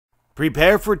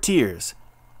Prepare for tears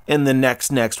in the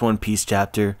next One Piece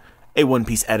chapter, a One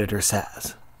Piece editor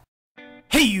says.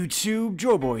 Hey YouTube,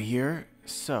 Joeboy here.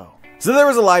 So there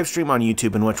was a live stream on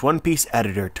YouTube in which One Piece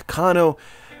editor Takano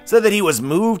said that he was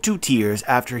moved to tears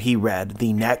after he read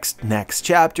the next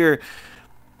chapter.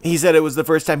 He said it was the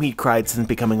first time he'd cried since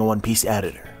becoming a One Piece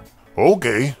editor.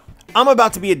 Okay. I'm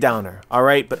about to be a downer,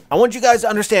 alright? But I want you guys to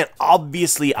understand,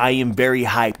 obviously I am very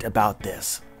hyped about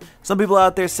this. Some people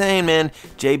out there saying, man,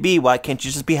 JB, why can't you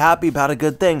just be happy about a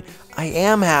good thing? I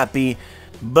am happy,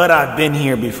 but I've been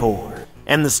here before.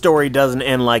 And the story doesn't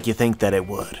end like you think that it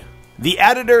would. The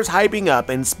editor's hyping up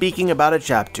and speaking about a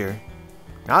chapter,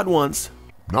 not once,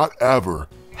 not ever,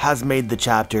 has made the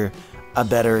chapter a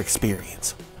better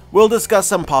experience. We'll discuss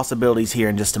some possibilities here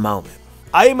in just a moment.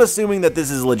 I am assuming that this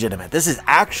is legitimate. This is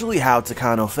actually how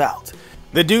Takano felt.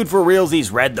 The dude for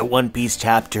realsies read the One Piece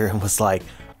chapter and was like,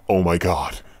 oh my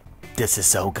god. This is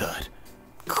so good.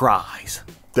 Cries.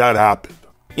 That happened.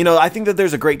 You know, I think that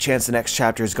there's a great chance the next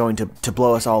chapter is going to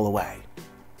blow us all away.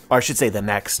 Or I should say the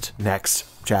next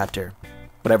chapter.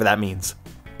 Whatever that means.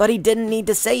 But he didn't need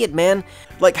to say it, man.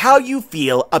 Like, how you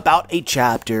feel about a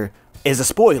chapter is a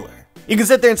spoiler. You can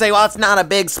sit there and say, well, it's not a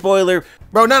big spoiler.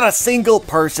 Bro, not a single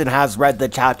person has read the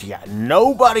chapter yet.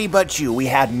 Nobody but you. We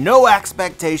had no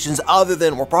expectations other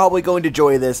than we're probably going to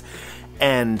enjoy this.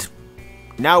 And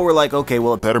now we're like, okay,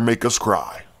 well, it better make us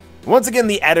cry. Once again,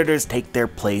 the editors take their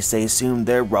place. They assume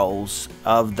their roles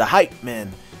of the hype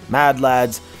men, mad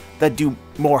lads that do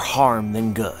more harm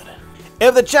than good.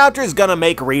 If the chapter is gonna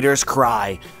make readers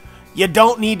cry, you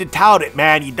don't need to tout it,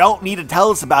 man. You don't need to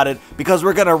tell us about it because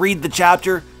we're gonna read the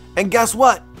chapter, and guess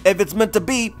what? If it's meant to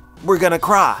be, we're gonna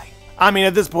cry. I mean,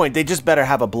 at this point, they just better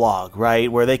have a blog,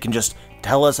 right? Where they can just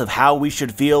tell us of how we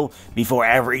should feel before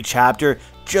every chapter,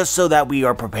 just so that we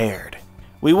are prepared.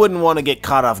 We wouldn't want to get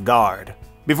caught off guard.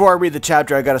 Before I read the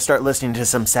chapter, I gotta start listening to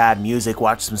some sad music,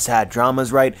 watch some sad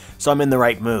dramas, right? So I'm in the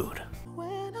right mood.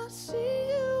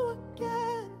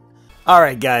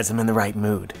 Alright guys, I'm in the right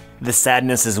mood. The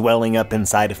sadness is welling up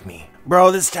inside of me. Bro,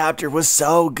 this chapter was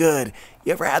so good.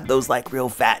 You ever had those like real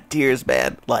fat tears,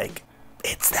 man? Like,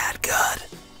 it's that good.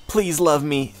 Please love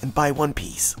me and buy One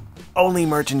Piece. Only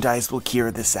merchandise will cure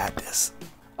this sadness.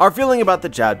 Our feeling about the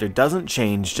chapter doesn't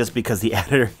change just because the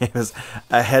editor gave us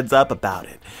a heads up about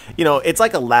it. You know, it's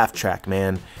like a laugh track,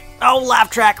 man. Oh, laugh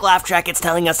track, it's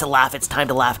telling us to laugh. It's time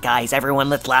to laugh, guys.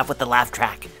 Everyone, let's laugh with the laugh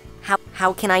track.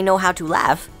 How can I know how to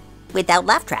laugh without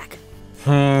laugh track?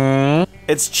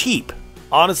 It's cheap.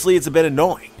 Honestly, it's a bit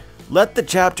annoying. Let the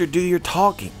chapter do your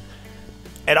talking.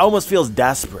 It almost feels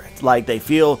desperate, like they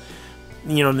feel,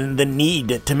 you know, the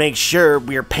need to make sure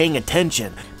we're paying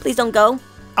attention. Please don't go.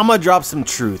 I'm gonna drop some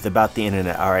truth about the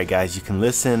internet, alright guys, you can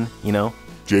listen, you know.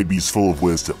 JB's full of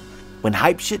wisdom. When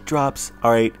hype shit drops,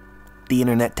 alright, the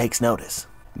internet takes notice.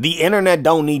 The internet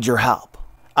don't need your help.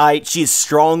 Alright, she's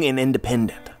strong and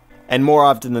independent. And more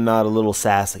often than not, a little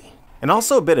sassy. And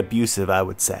also a bit abusive, I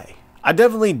would say. I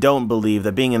definitely don't believe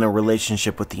that being in a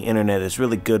relationship with the internet is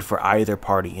really good for either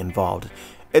party involved.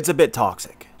 It's a bit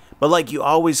toxic. But like, you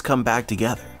always come back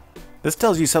together. This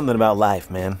tells you something about life,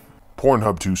 man.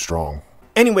 Pornhub too strong.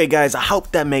 Anyway guys, I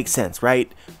hope that makes sense,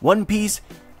 right? One Piece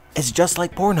is just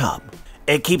like Pornhub.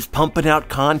 It keeps pumping out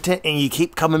content and you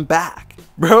keep coming back.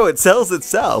 Bro, it sells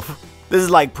itself. This is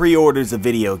like pre-orders of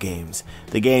video games.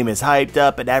 The game is hyped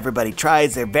up and everybody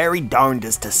tries their very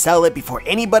darndest to sell it before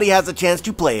anybody has a chance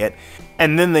to play it,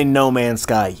 and then they no man's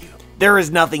sky you. There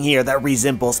is nothing here that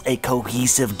resembles a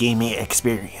cohesive gaming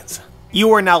experience.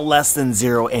 You are now less than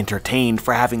zero entertained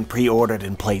for having pre-ordered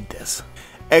and played this.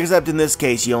 Except in this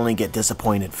case, you only get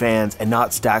disappointed fans and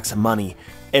not stacks of money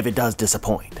if it does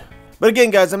disappoint. But again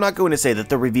guys, I'm not going to say that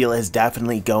the reveal is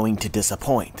definitely going to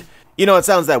disappoint. You know, it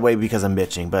sounds that way because I'm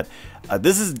bitching, but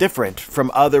this is different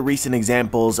from other recent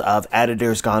examples of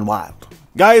editors gone wild.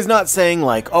 Guy is not saying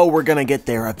like, oh, we're gonna get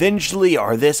there eventually,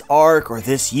 or this arc, or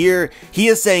this year. He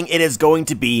is saying it is going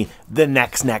to be the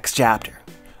next chapter.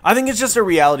 I think it's just a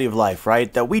reality of life,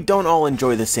 right? That we don't all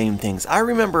enjoy the same things. I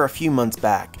remember a few months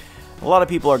back, a lot of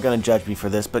people are going to judge me for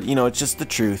this, but you know, it's just the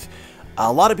truth.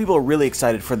 A lot of people are really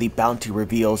excited for the bounty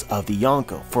reveals of the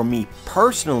Yonko. For me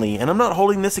personally, and I'm not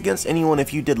holding this against anyone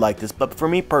if you did like this, but for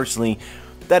me personally,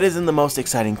 that isn't the most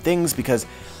exciting things because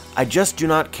I just do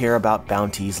not care about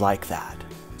bounties like that.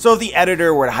 So if the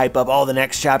editor were to hype up, oh, the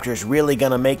next chapter is really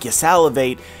going to make you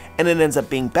salivate, and it ends up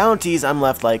being bounties, I'm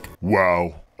left like,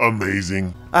 wow.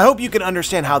 Amazing. I hope you can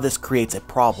understand how this creates a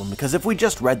problem, because if we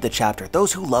just read the chapter,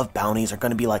 those who love bounties are going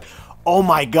to be like, oh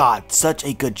my god, such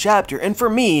a good chapter. And for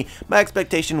me, my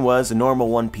expectation was a normal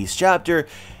One Piece chapter,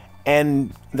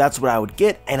 and that's what I would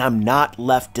get, and I'm not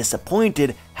left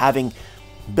disappointed having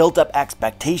built up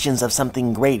expectations of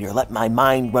something greater, let my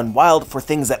mind run wild for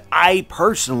things that I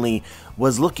personally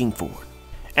was looking for.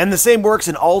 And the same works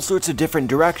in all sorts of different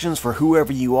directions for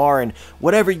whoever you are and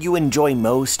whatever you enjoy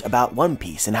most about One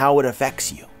Piece and how it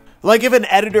affects you. Like if an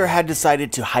editor had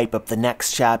decided to hype up the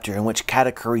next chapter in which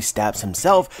Katakuri stabs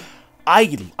himself,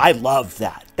 I love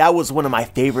that. That was one of my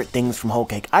favorite things from Whole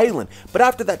Cake Island. But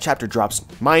after that chapter drops,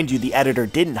 mind you, the editor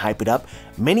didn't hype it up,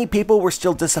 many people were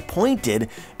still disappointed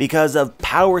because of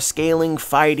power scaling,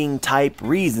 fighting type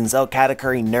reasons. Oh,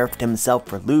 Katakuri nerfed himself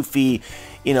for Luffy,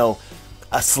 you know,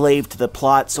 a slave to the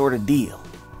plot sort of deal.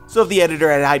 So if the editor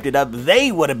had hyped it up,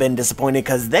 they would have been disappointed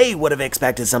because they would have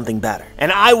expected something better.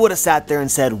 And I would have sat there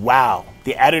and said, wow,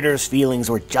 the editor's feelings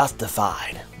were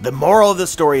justified. The moral of the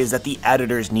story is that the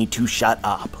editors need to shut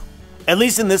up. At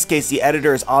least in this case, the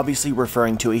editor is obviously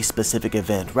referring to a specific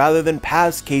event, rather than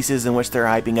past cases in which they're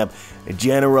hyping up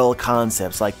general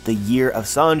concepts like the Year of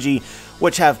Sanji,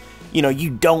 which have, you know, you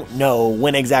don't know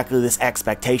when exactly this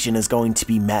expectation is going to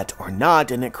be met or not,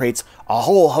 and it creates a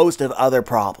whole host of other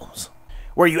problems.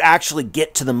 Where you actually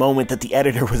get to the moment that the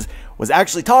editor was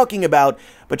actually talking about,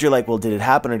 but you're like, well, did it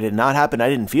happen or did it not happen? I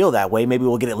didn't feel that way, maybe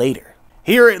we'll get it later.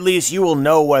 Here, at least, you will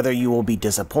know whether you will be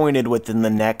disappointed within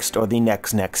the next or the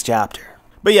next chapter.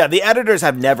 But yeah, the editors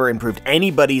have never improved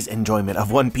anybody's enjoyment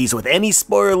of One Piece with any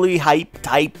spoilery hype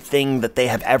type thing that they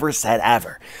have ever said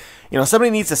ever. You know,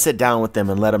 somebody needs to sit down with them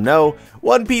and let them know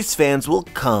One Piece fans will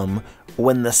come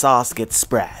when the sauce gets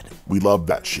spread. We love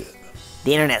that shit.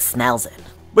 The internet smells it.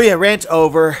 But yeah, rant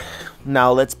over.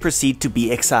 Now let's proceed to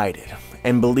be excited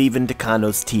and believe in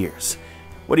Takano's tears.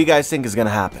 What do you guys think is going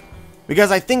to happen?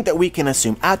 Because I think that we can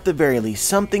assume, at the very least,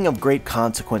 something of great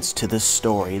consequence to this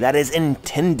story that is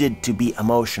intended to be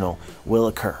emotional will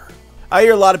occur. I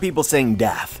hear a lot of people saying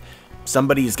death.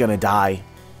 Somebody's gonna die.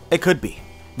 It could be.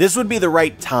 This would be the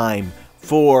right time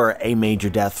for a major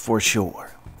death for sure.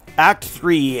 Act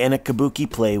 3 in a kabuki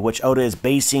play, which Oda is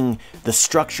basing the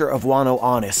structure of Wano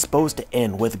on, is supposed to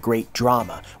end with great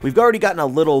drama. We've already gotten a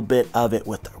little bit of it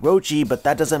with Orochi, but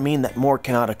that doesn't mean that more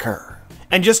cannot occur.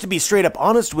 And just to be straight up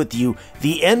honest with you,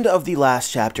 the end of the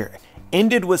last chapter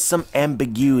ended with some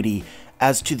ambiguity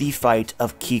as to the fight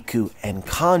of Kiku and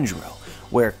Kanjuro,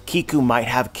 where Kiku might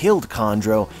have killed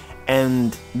Kanjuro,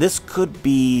 and this could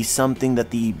be something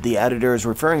that the editor is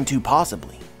referring to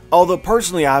possibly. Although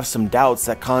personally I have some doubts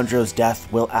that Kanjuro's death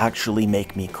will actually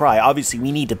make me cry. Obviously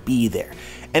we need to be there,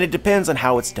 and it depends on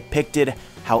how it's depicted,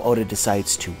 how Oda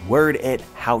decides to word it,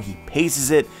 how he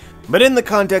paces it. But in the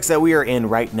context that we are in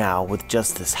right now, with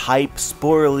just this hype,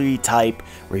 spoilery type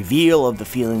reveal of the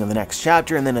feeling of the next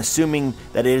chapter, and then assuming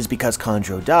that it is because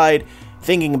Kanjuro died,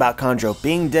 thinking about Kanjuro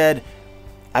being dead,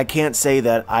 I can't say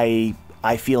that I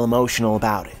feel emotional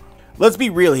about it. Let's be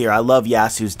real here, I love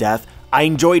Yasuo's death. I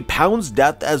enjoyed Pound's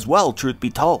death as well, truth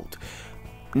be told.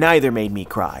 Neither made me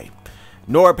cry.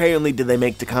 Nor apparently did they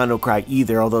make Takano cry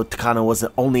either, although Takano was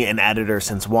only an editor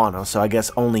since Wano, so I guess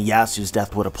only Yasuo's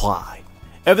death would apply.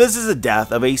 If this is a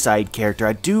death of a side character,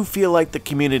 I do feel like the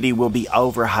community will be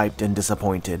overhyped and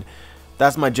disappointed.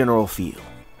 That's my general feel.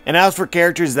 And as for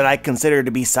characters that I consider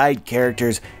to be side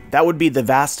characters, that would be the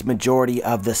vast majority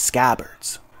of the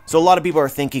Scabbards. So a lot of people are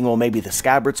thinking, well, maybe the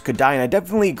Scabbards could die, and I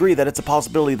definitely agree that it's a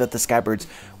possibility that the Scabbards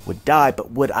would die,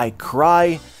 but would I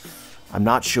cry? I'm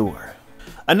not sure.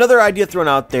 Another idea thrown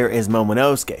out there is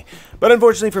Momonosuke, but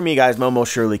unfortunately for me guys, Momo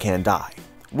surely can die.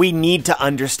 We need to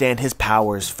understand his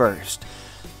powers first.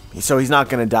 So he's not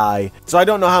gonna die, so I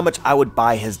don't know how much I would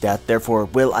buy his death, therefore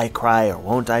will I cry or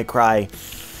won't I cry?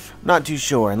 Not too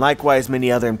sure, and likewise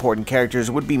many other important characters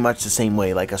would be much the same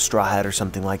way, like a Straw Hat or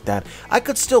something like that. I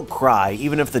could still cry,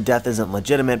 even if the death isn't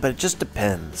legitimate, but it just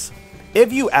depends.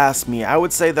 If you ask me, I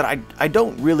would say that I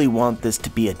don't really want this to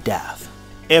be a death,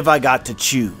 if I got to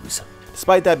choose.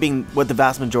 Despite that being what the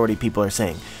vast majority of people are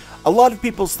saying. A lot of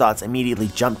people's thoughts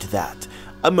immediately jump to that.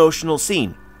 Emotional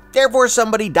scene. Therefore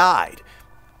somebody died.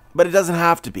 But it doesn't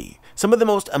have to be. Some of the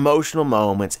most emotional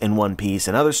moments in One Piece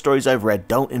and other stories I've read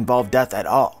don't involve death at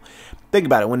all. Think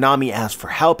about it, when Nami asked for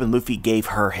help and Luffy gave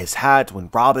her his hat, when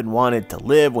Robin wanted to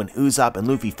live, when Usopp and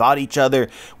Luffy fought each other,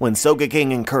 when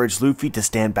Sogeking encouraged Luffy to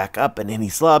stand back up in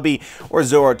Enies Lobby, or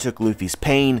Zoro took Luffy's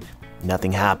pain,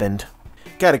 nothing happened.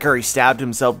 Katakuri stabbed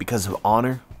himself because of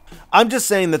honor. I'm just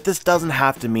saying that this doesn't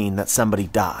have to mean that somebody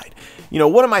died. You know,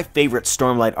 one of my favorite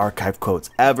Stormlight Archive quotes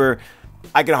ever,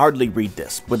 I could hardly read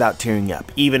this without tearing up,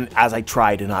 even as I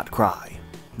try to not cry.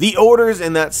 The orders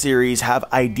in that series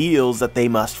have ideals that they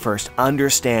must first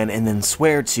understand and then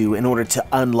swear to in order to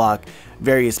unlock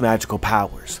various magical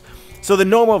powers. So the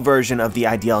normal version of the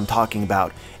ideal I'm talking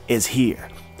about is here.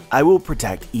 I will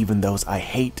protect even those I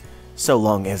hate, so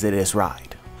long as it is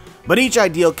right. But each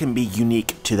ideal can be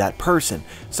unique to that person,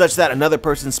 such that another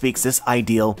person speaks this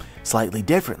ideal slightly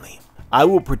differently. I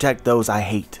will protect those I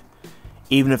hate,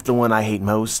 even if the one I hate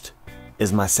most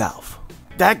is myself.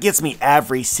 That gets me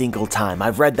every single time.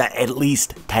 I've read that at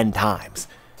least 10 times,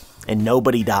 and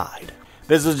nobody died.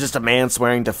 This was just a man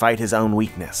swearing to fight his own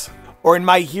weakness. Or in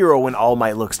My Hero, when All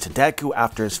Might looks to Deku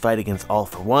after his fight against All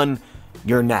for One,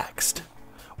 you're next.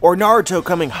 Or Naruto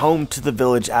coming home to the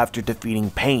village after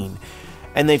defeating Pain,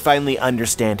 and they finally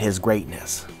understand his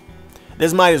greatness.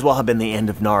 This might as well have been the end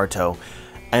of Naruto,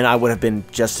 and I would have been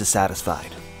just as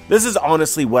satisfied. This is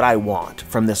honestly what I want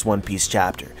from this One Piece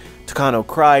chapter. Takano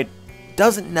cried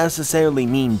doesn't necessarily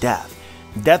mean death.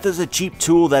 Death is a cheap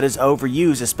tool that is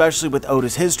overused, especially with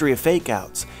Oda's history of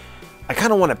fake-outs. I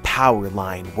kinda want a power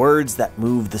line, words that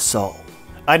move the soul.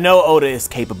 I know Oda is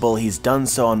capable, he's done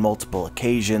so on multiple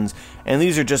occasions, and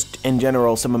these are just, in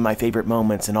general, some of my favorite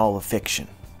moments in all of fiction.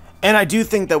 And I do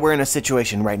think that we're in a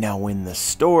situation right now in the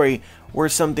story where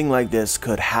something like this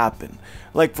could happen.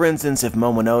 Like for instance, if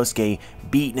Momonosuke,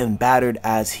 beaten and battered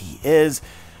as he is,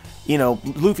 you know,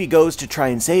 Luffy goes to try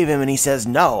and save him and he says,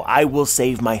 no, I will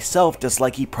save myself, just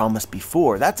like he promised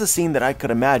before. That's a scene that I could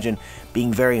imagine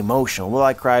being very emotional. Will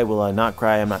I cry? Will I not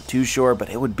cry? I'm not too sure, but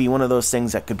it would be one of those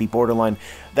things that could be borderline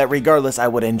that regardless I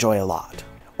would enjoy a lot.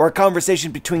 Or a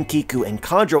conversation between Kiku and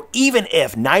Kanjuro, even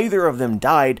if neither of them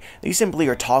died, they simply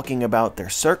are talking about their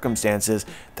circumstances,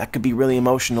 that could be really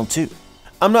emotional too.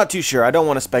 I'm not too sure, I don't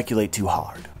want to speculate too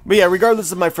hard. But yeah,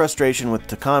 regardless of my frustration with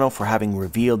Takano for having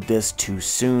revealed this too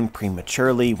soon,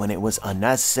 prematurely, when it was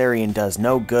unnecessary and does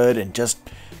no good and just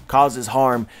causes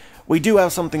harm, we do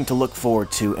have something to look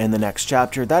forward to in the next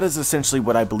chapter. That is essentially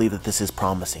what I believe that this is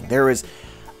promising. There is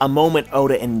a moment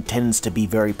Oda intends to be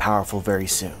very powerful very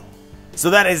soon. So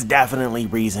that is definitely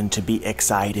reason to be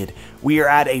excited. We are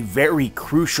at a very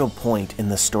crucial point in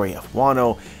the story of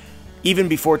Wano. Even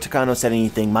before Takano said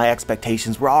anything, my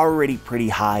expectations were already pretty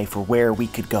high for where we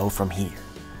could go from here.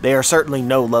 They are certainly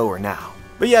no lower now.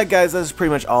 But yeah guys, that's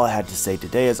pretty much all I had to say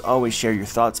today. As always, share your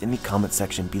thoughts in the comment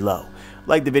section below.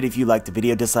 Like the video if you liked the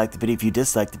video, dislike the video if you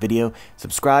disliked the video,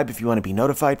 subscribe if you want to be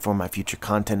notified for my future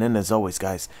content, and as always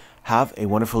guys, have a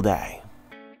wonderful day.